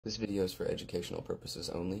This video is for educational purposes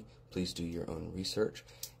only. Please do your own research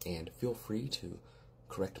and feel free to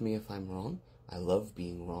correct me if I'm wrong. I love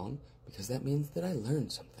being wrong because that means that I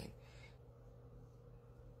learned something.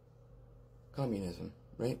 Communism,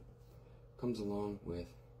 right? Comes along with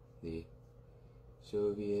the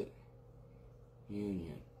Soviet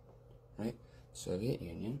Union, right? Soviet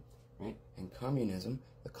Union, right? And communism,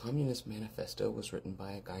 the Communist Manifesto was written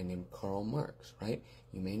by a guy named Karl Marx, right?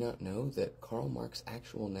 You may not know that Karl Marx's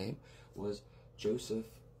actual name was Joseph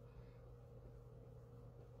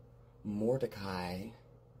Mordecai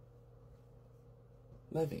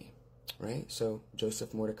Levy, right? So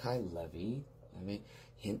Joseph Mordecai Levy,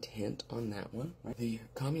 hint, hint on that one, right? The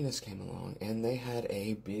communists came along and they had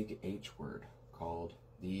a big H word called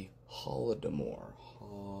the Holodomor.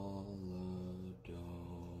 Holodomor,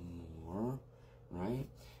 right?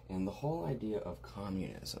 And the whole idea of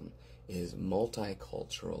communism is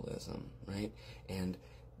multiculturalism, right? And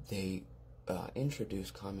they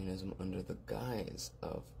introduced communism under the guise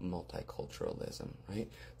of multiculturalism, right?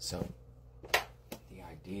 So the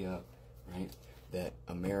idea, right, that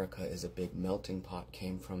America is a big melting pot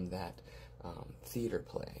came from that theater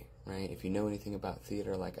play, right? If you know anything about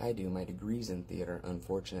theater like I do, my degree's in theater.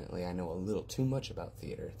 Unfortunately, I know a little too much about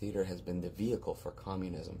theater. Theater has been the vehicle for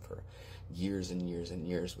communism for years and years and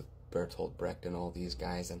years with Bertolt Brecht and all these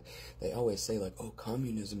guys, and they always say like, oh,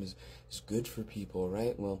 communism is good for people,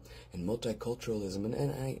 right? Well, and multiculturalism,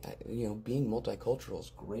 and I you know, being multicultural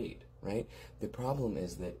is great, right? The problem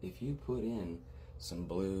is that if you put in some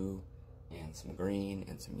blue and some green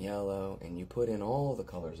and some yellow, and you put in all the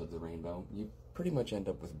colors of the rainbow, you pretty much end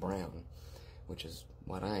up with brown, which is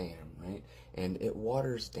what I am, right? And it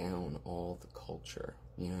waters down all the culture,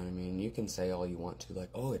 you know what I mean? You can say all you want to, like,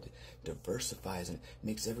 oh, it diversifies and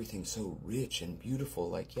makes everything so rich and beautiful.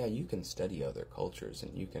 Like, yeah, you can study other cultures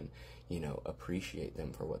and you can, you know, appreciate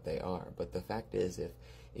them for what they are. But the fact is,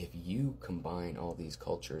 if you combine all these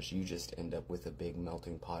cultures, you just end up with a big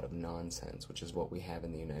melting pot of nonsense, which is what we have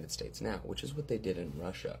in the United States now, which is what they did in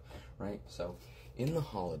Russia, right? So in the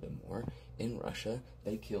Holodomor, in Russia,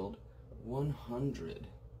 they killed 100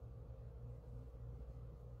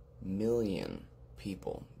 million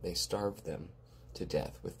people. They starved them to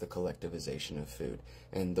death with the collectivization of food.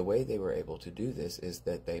 And the way they were able to do this is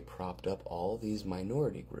that they propped up all these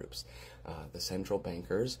minority groups. The central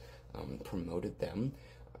bankers promoted them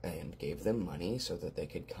and gave them money so that they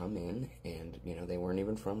could come in, and, you know, they weren't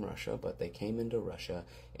even from Russia, but they came into Russia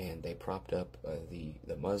and they propped up the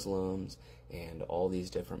Muslims and all these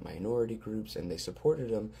different minority groups, and they supported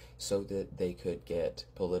them so that they could get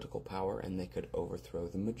political power and they could overthrow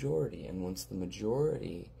the majority. And once the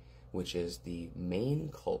majority, which is the main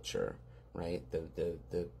culture, right,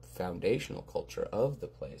 the foundational culture of the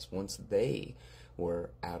place, once they were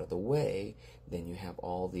out of the way, then you have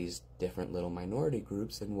all these different little minority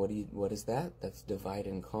groups, and what is that? That's divide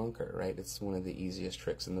and conquer, right? It's one of the easiest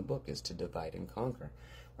tricks in the book, is to divide and conquer,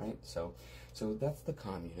 right? So that's the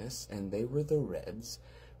communists, and they were the Reds,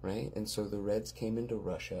 right? And so the Reds came into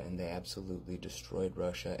Russia and they absolutely destroyed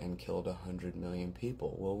Russia and killed 100 million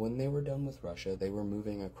people. Well, when they were done with Russia, they were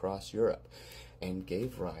moving across Europe and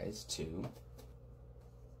gave rise to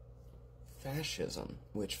fascism,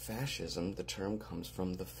 which fascism, the term comes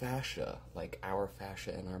from the fascia, like our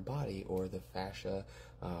fascia in our body, or the fascia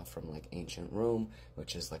from like ancient Rome,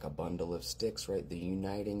 which is like a bundle of sticks, right? The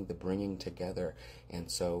uniting, the bringing together.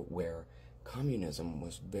 And so where communism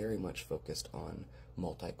was very much focused on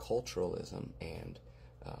multiculturalism and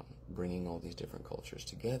bringing all these different cultures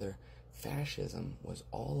together, fascism was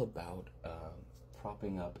all about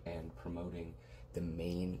propping up and promoting the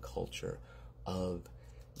main culture of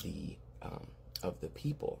the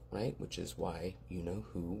people, right? Which is why, you know,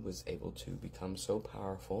 who was able to become so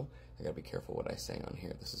powerful. I gotta be careful what I say on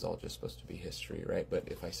here. This is all just supposed to be history, right? But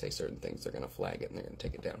if I say certain things, they're gonna flag it and they're gonna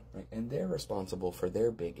take it down, right? And they're responsible for their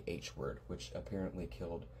big H word, which apparently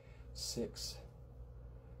killed 6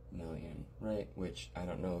 million, right? Which, I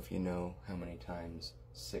don't know if you know how many times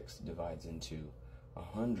 6 divides into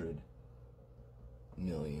 100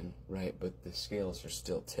 million, right? But the scales are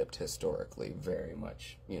still tipped historically very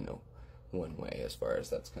much, you know, one way as far as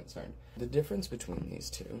that's concerned. The difference between these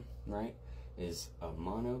two, right, is a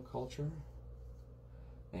monoculture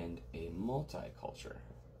and a multiculture,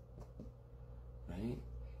 right?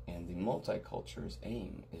 And the multiculture's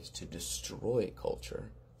aim is to destroy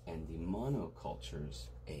culture, and the monoculture's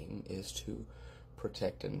aim is to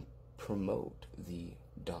protect and promote the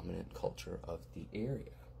dominant culture of the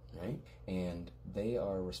area, right? And they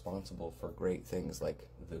are responsible for great things like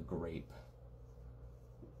the grape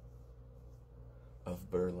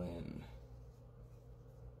of Berlin,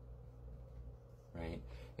 right?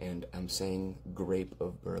 And I'm saying Grape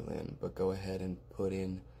of Berlin, but go ahead and put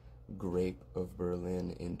in Grape of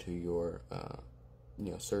Berlin into your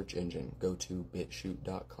search engine. Go to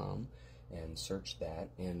BitChute.com and search that,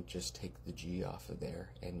 and just take the G off of there,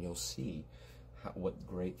 and you'll see what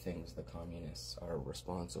great things the communists are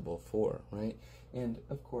responsible for, right? And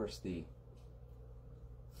of course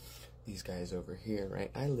these guys over here, right?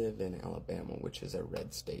 I live in Alabama, which is a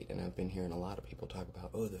red state, and I've been hearing a lot of people talk about,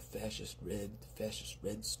 oh, the fascist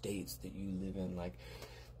red states that you live in. Like,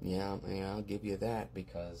 yeah, I'll give you that,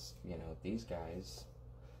 because, these guys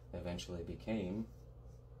eventually became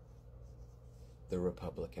the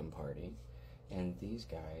Republican Party, and these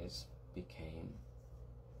guys became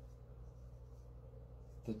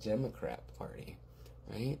the Democrat Party,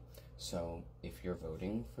 right? So if you're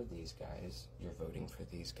voting for these guys, you're voting for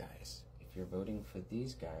these guys. If you're voting for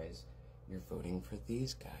these guys, you're voting for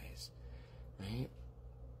these guys, right?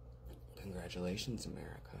 Congratulations,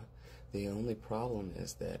 America. The only problem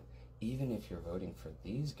is that even if you're voting for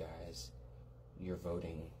these guys, you're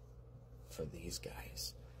voting for these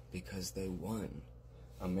guys because they won.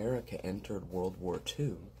 America entered World War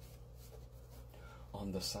II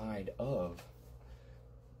on the side of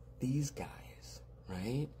these guys,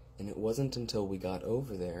 right? And it wasn't until we got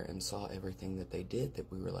over there and saw everything that they did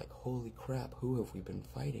that we were like, holy crap, who have we been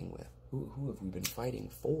fighting with? Who have we been fighting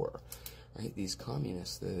for? Right? These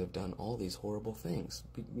communists that have done all these horrible things.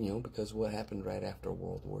 Because what happened right after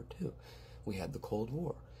World War II? We had the Cold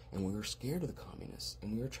War, and we were scared of the communists,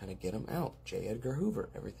 and we were trying to get them out. J. Edgar Hoover,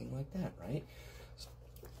 everything like that, right?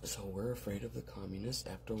 So we're afraid of the communists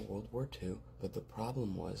after World War II, but the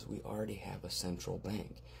problem was we already have a central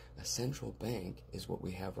bank. A central bank is what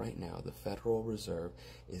we have right now. The Federal Reserve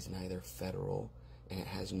is neither federal, and it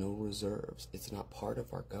has no reserves. It's not part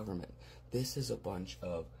of our government. This is a bunch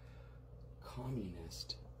of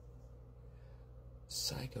communist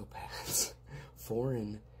psychopaths.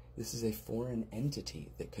 This is a foreign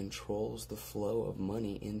entity that controls the flow of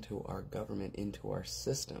money into our government, into our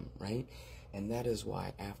system, right? And that is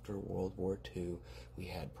why after World War II, we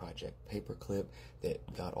had Project Paperclip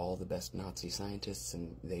that got all the best Nazi scientists,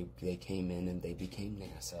 and they came in and they became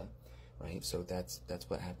NASA, right? So that's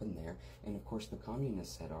what happened there. And of course the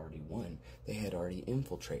communists had already won. They had already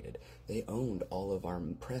infiltrated. They owned all of our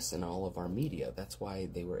press and all of our media. That's why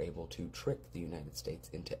they were able to trick the United States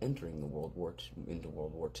into entering World War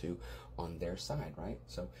II on their side, right?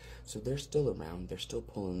 So they're still around. They're still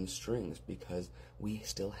pulling the strings because we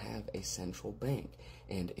still have a central bank.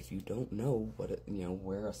 And if you don't know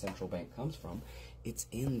where a central bank comes from, it's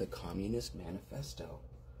in the Communist Manifesto.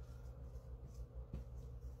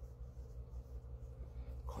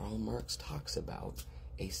 Karl Marx talks about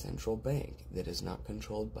a central bank that is not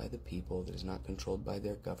controlled by the people, that is not controlled by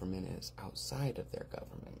their government, and is outside of their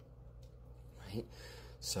government, right?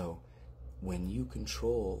 So when you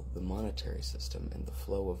control the monetary system and the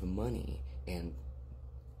flow of money and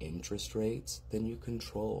interest rates, then you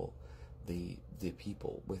control the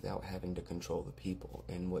people without having to control the people.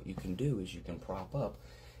 And what you can do is you can prop up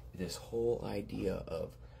this whole idea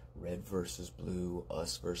of red versus blue,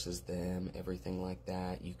 us versus them, everything like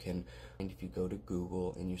that. You can, and if you go to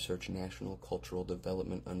Google and you search National Cultural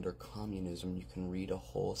Development under communism, you can read a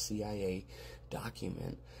whole CIA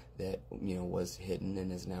document that was hidden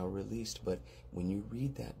and is now released. But when you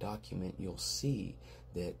read that document, you'll see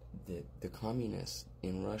that the communists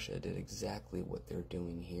in Russia did exactly what they're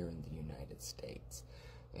doing here in the United States,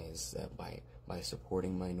 is by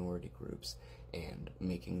supporting minority groups and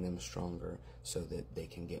making them stronger so that they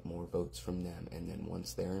can get more votes from them. And then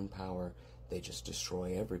once they're in power, they just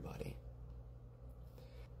destroy everybody.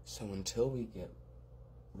 So until we get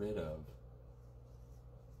rid of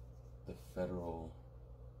the Federal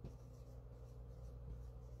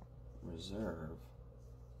Reserve,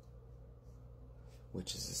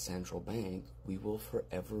 which is a central bank, we will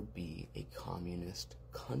forever be a communist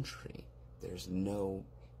country. There's no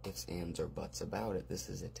ifs, ands, or buts about it. This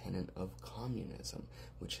is a tenet of communism,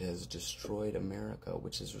 which has destroyed America,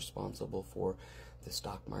 which is responsible for the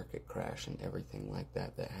stock market crash and everything like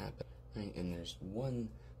that happened. Right? And there's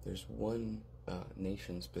one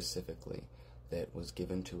nation specifically that was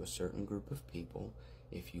given to a certain group of people.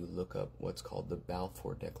 If you look up what's called the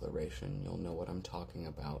Balfour Declaration, you'll know what I'm talking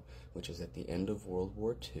about, which is at the end of World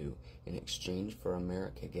War II, in exchange for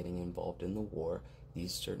America getting involved in the war,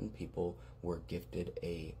 these certain people were gifted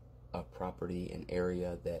a property, an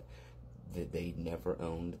area that they never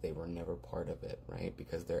owned. They were never part of it, right?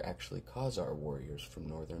 Because they're actually Khazar warriors from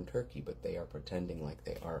northern Turkey, but they are pretending like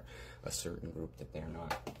they are a certain group that they're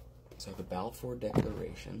not. So the Balfour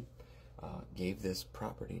Declaration gave this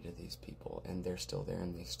property to these people, and they're still there,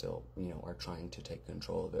 and they still, are trying to take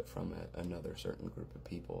control of it from another certain group of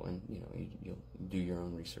people. And, you'll do your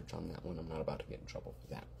own research on that one. I'm not about to get in trouble for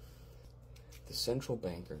that. The central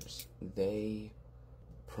bankers, they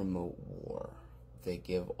promote war. They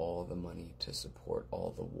give all the money to support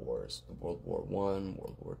all the wars. World War I,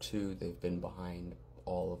 World War II, they've been behind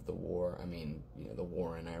all of the war. I mean, the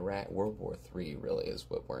war in Iraq. World War III really is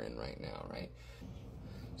what we're in right now, right?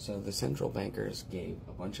 So the central bankers gave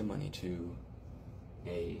a bunch of money to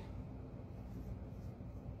a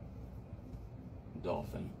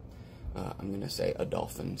dolphin. I'm going to say a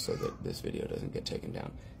dolphin so that this video doesn't get taken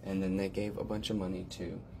down. And then they gave a bunch of money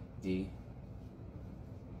to the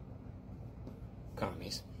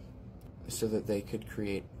commies so that they could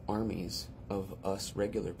create armies of us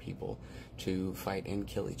regular people to fight and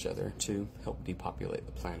kill each other to help depopulate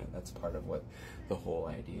the planet. That's part of what the whole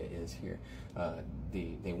idea is here.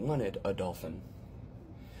 They wanted a dolphin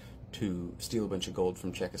to steal a bunch of gold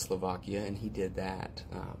from Czechoslovakia, and he did that,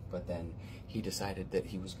 but then he decided that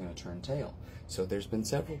he was going to turn tail. So there's been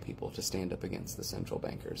several people to stand up against the central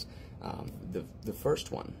bankers. The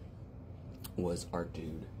first one was our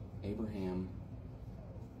dude, Abraham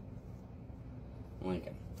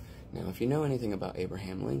Lincoln. Now, if you know anything about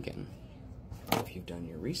Abraham Lincoln, if you've done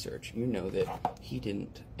your research, you know that he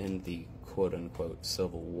didn't end the quote-unquote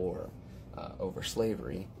Civil War over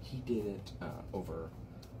slavery. He did it over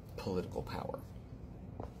political power.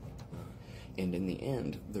 And in the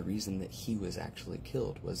end, the reason that he was actually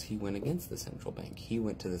killed was he went against the central bank. He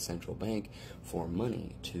went to the central bank for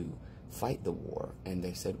money to fight the war, and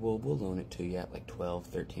they said, well, we'll loan it to you at like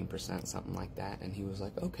 12, 13%, something like that. And he was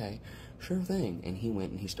like, okay, sure thing. And he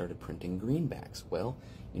went and he started printing greenbacks. Well,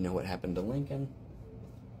 you know what happened to Lincoln?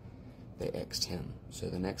 They X'd him. So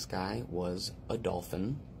the next guy was a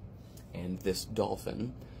dolphin, and this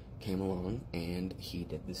dolphin came along and he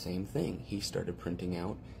did the same thing. He started printing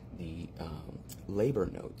out the labor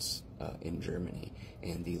notes in Germany,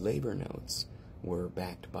 and the labor notes were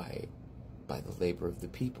backed by the labor of the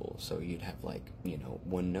people. So you'd have like,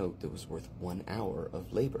 one note that was worth 1 hour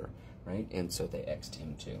of labor, right? And so they X'd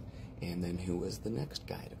him too. And then who was the next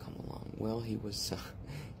guy to come along? Well, he was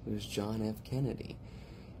John F. Kennedy.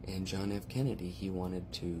 And John F. Kennedy, he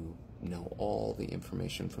wanted to know all the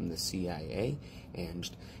information from the CIA, and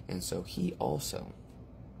so he also,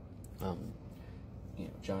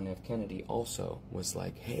 John F. Kennedy also was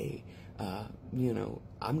like, hey, I'm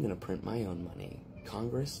going to print my own money.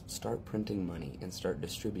 Congress, start printing money and start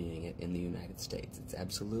distributing it in the United States. It's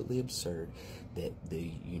absolutely absurd that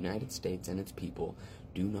the United States and its people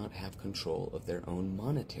do not have control of their own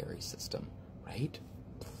monetary system, right?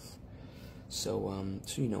 So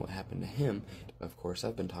you know what happened to him. Of course,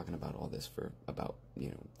 I've been talking about all this for about,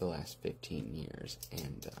 the last 15 years.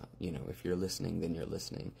 And, if you're listening, then you're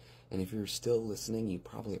listening. And if you're still listening, you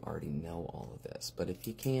probably already know all of this. But if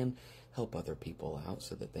you can, help other people out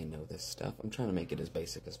so that they know this stuff. I'm trying to make it as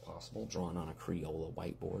basic as possible, drawn on a Crayola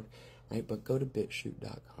whiteboard, right? But go to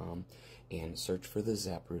BitChute.com and search for the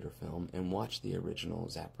Zapruder film and watch the original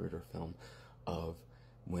Zapruder film of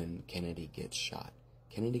when Kennedy gets shot.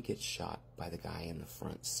 Kennedy gets shot by the guy in the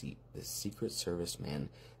front seat, the Secret Service man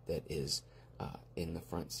that is in the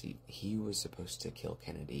front seat. He was supposed to kill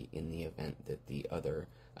Kennedy in the event that the other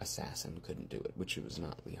assassin couldn't do it, which it was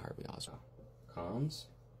not Lee Harvey Oswald. Cons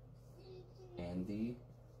and the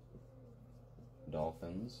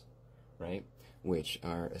dolphins, right? Which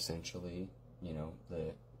are essentially,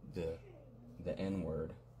 the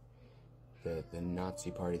N-word, the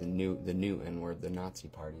Nazi party, the new N-word, the Nazi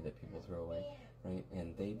party that people throw away. Right,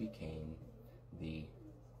 and they became the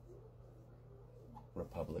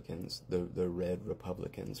Republicans, the red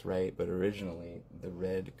Republicans, right? But originally the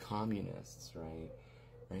red communists, right,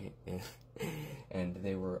 and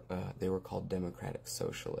they were called Democratic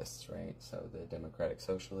Socialists, right? So the Democratic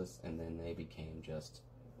Socialists, and then they became just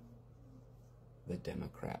the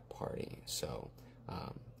Democrat Party. So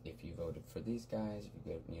if you voted for these guys,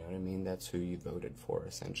 you know what I mean? That's who you voted for,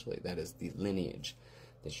 essentially. That is the lineage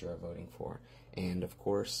that you're voting for. And of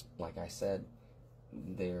course, like I said,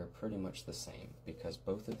 they're pretty much the same, because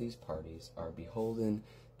both of these parties are beholden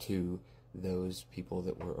to those people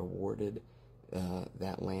that were awarded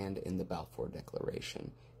that land in the Balfour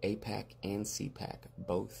Declaration. AIPAC and CPAC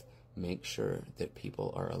both make sure that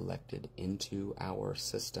people are elected into our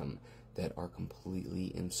system that are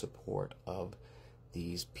completely in support of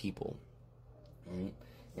these people. Right?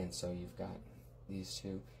 And so you've got these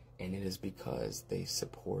two. And it is because they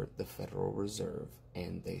support the Federal Reserve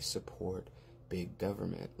and they support big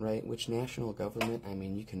government, right? Which national government, I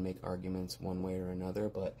mean, you can make arguments one way or another,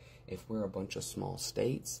 but if we're a bunch of small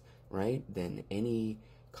states, right, then any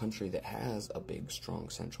country that has a big, strong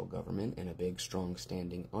central government and a big, strong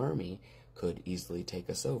standing army could easily take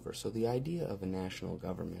us over. So the idea of a national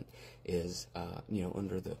government is,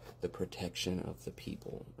 under the protection of the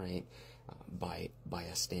people, right, by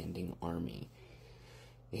a standing army.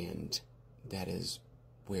 And that is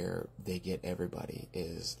where they get everybody,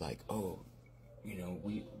 is like, oh,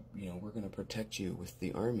 we're going to protect you with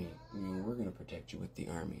the army. We're going to protect you with the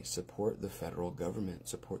army. Support the federal government.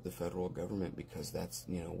 Support the federal government because that's,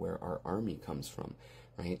 where our army comes from,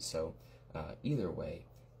 right? So either way,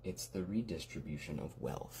 it's the redistribution of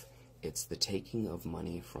wealth. It's the taking of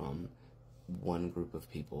money from one group of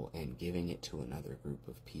people and giving it to another group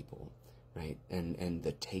of people, right? And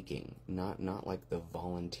the taking, not like the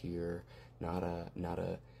volunteer, not a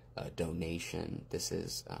donation. This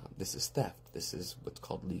is theft. This is what's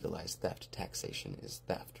called legalized theft. Taxation is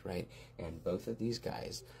theft, right? And both of these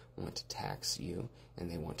guys want to tax you, and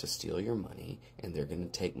they want to steal your money, and they're going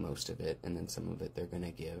to take most of it, and then some of it they're going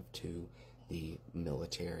to give to the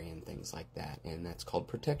military and things like that, and that's called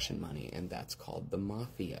protection money, and that's called the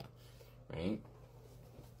mafia, right?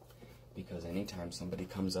 Because anytime somebody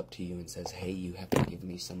comes up to you and says, hey, you have to give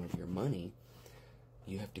me some of your money,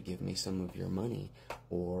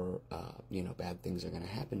 or, bad things are going to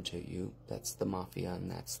happen to you, that's the mafia,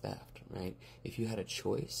 and that's theft, right? If you had a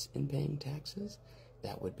choice in paying taxes,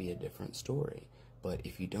 that would be a different story. But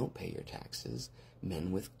if you don't pay your taxes,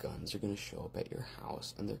 men with guns are going to show up at your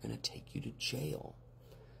house, and they're going to take you to jail.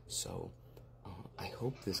 So, I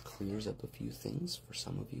hope this clears up a few things for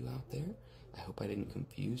some of you out there. I hope I didn't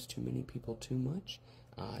confuse too many people too much.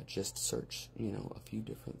 Just search, a few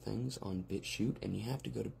different things on BitChute, and you have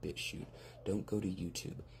to go to BitChute. Don't go to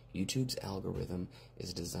YouTube. YouTube's algorithm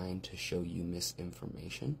is designed to show you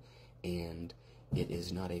misinformation, and it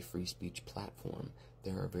is not a free speech platform.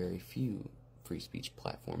 There are very few free speech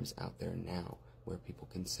platforms out there now where people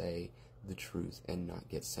can say the truth and not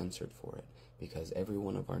get censored for it, because every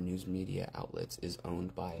one of our news media outlets is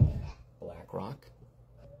owned by BlackRock,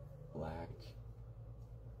 Black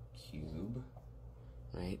Cube,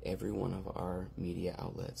 right? Every one of our media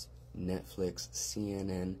outlets, Netflix,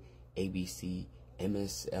 CNN, ABC,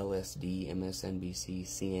 LSD, MSNBC,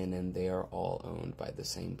 CNN, they are all owned by the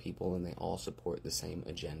same people, and they all support the same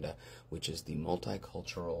agenda, which is the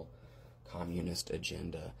multicultural communist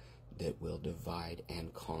agenda that will divide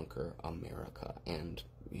and conquer America, and,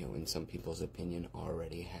 in some people's opinion,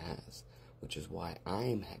 already has, which is why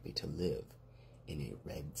I'm happy to live in a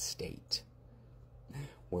red state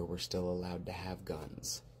where we're still allowed to have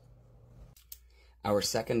guns. Our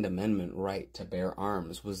Second Amendment right to bear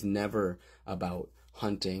arms was never about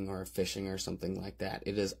hunting or fishing or something like that.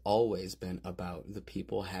 It has always been about the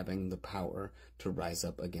people having the power to rise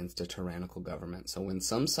up against a tyrannical government. So when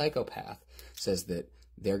some psychopath says that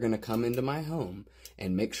they're going to come into my home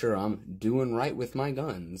and make sure I'm doing right with my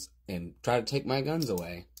guns and try to take my guns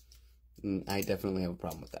away, I definitely have a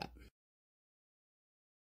problem with that.